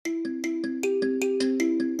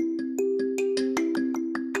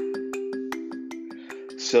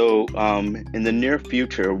In the near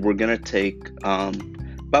future, we're going to take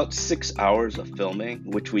about 6 hours of filming,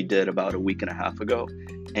 which we did about a week and a half ago,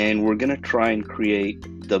 and we're going to try and create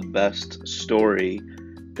the best story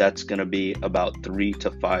that's going to be about 3 to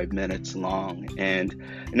 5 minutes long. And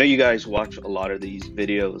I know you guys watch a lot of these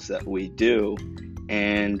videos that we do,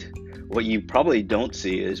 and what you probably don't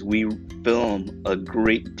see is we film a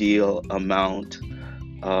great deal amount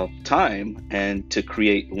of time and to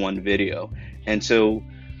create one video. And so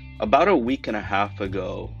about a week and a half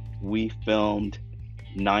ago, we filmed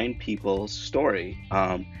 9 people's story.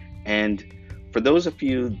 And for those of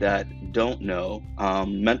you that don't know,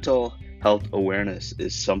 mental health awareness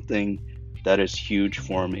is something that is huge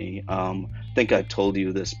for me. I think I've told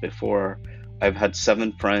you this before. I've had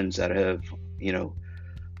 7 friends that have,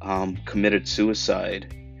 committed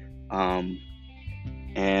suicide.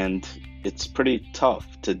 And it's pretty tough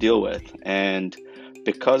to deal with. And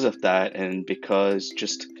because of that, and because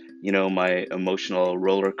just my emotional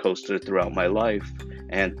roller coaster throughout my life,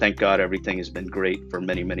 and thank God everything has been great for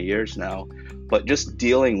many, many years now, but just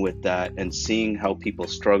dealing with that and seeing how people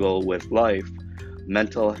struggle with life,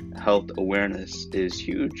 mental health awareness is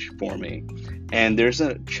huge for me. And there's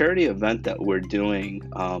a charity event that we're doing.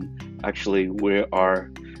 Actually, we're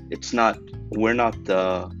not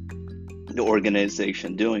the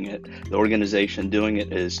organization doing it. The organization doing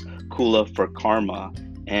it is Kula for Karma.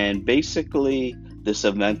 And basically, this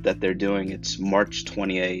event that they're doing, it's March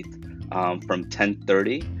 28th from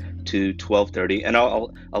 10:30 to 12:30. And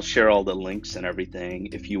I'll share all the links and everything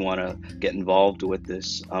if you want to get involved with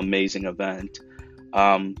this amazing event.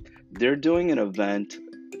 They're doing an event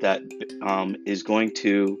that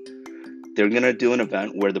they're going to do an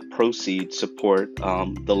event where the proceeds support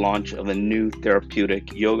the launch of a new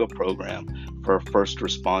therapeutic yoga program for first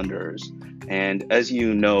responders. And as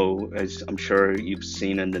you know, as I'm sure you've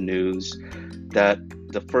seen in the news, that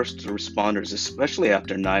the first responders, especially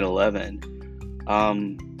after 9/11,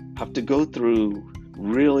 have to go through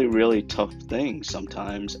really, really tough things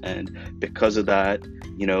sometimes. And because of that,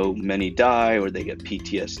 many die or they get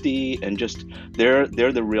PTSD, and just they're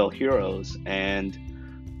the real heroes. And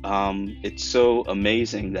it's so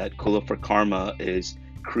amazing that Kula for Karma is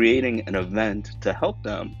creating an event to help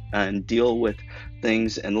them and deal with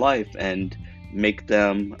things in life and make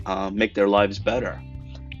their lives better.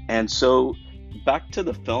 And so back to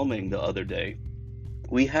the filming the other day,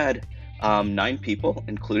 we had 9 people,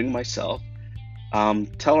 including myself,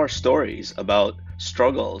 tell our stories about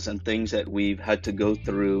struggles and things that we've had to go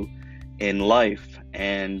through in life.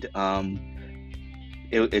 And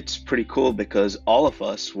it's pretty cool because all of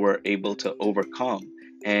us were able to overcome,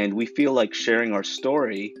 and we feel like sharing our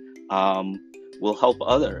story will help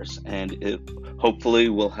others, and hopefully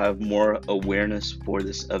we'll have more awareness for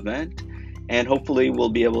this event, and hopefully we'll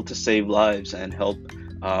be able to save lives and help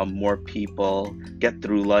more people get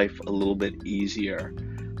through life a little bit easier.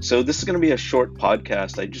 So this is going to be a short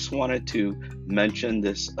podcast. I just wanted to mention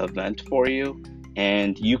this event for you,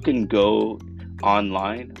 and you can go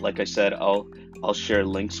online. Like I said, I'll share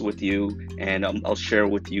links with you, and I'll share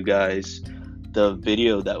with you guys the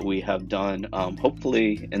video that we have done,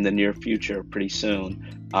 hopefully in the near future, pretty soon.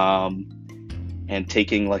 And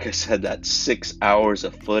taking, like I said, that 6 hours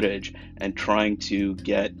of footage and trying to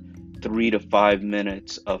get 3 to 5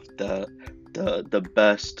 minutes of the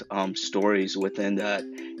best stories within that.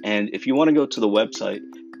 And if you want to go to the website,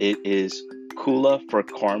 it is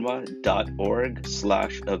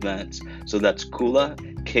kulaforkarma.org/events. So that's Kula,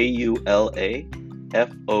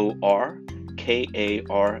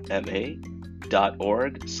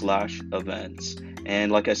 KULAFORKARMA.org/events.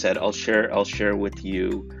 And like I said, I'll share with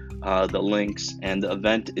you the links. And the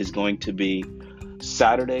event is going to be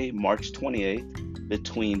Saturday, March 28th,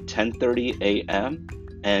 between 10:30 a.m.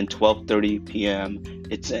 and 12:30 p.m.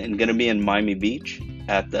 It's going to be in Miami Beach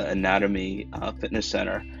at the Anatomy Fitness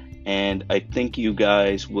Center. And I think you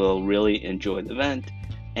guys will really enjoy the event.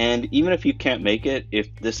 And even if you can't make it, if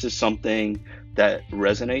this is something that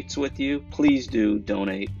resonates with you, please do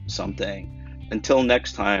donate something. Until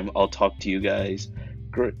next time, I'll talk to you guys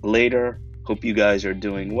later. Hope you guys are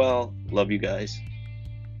doing well. Love you guys.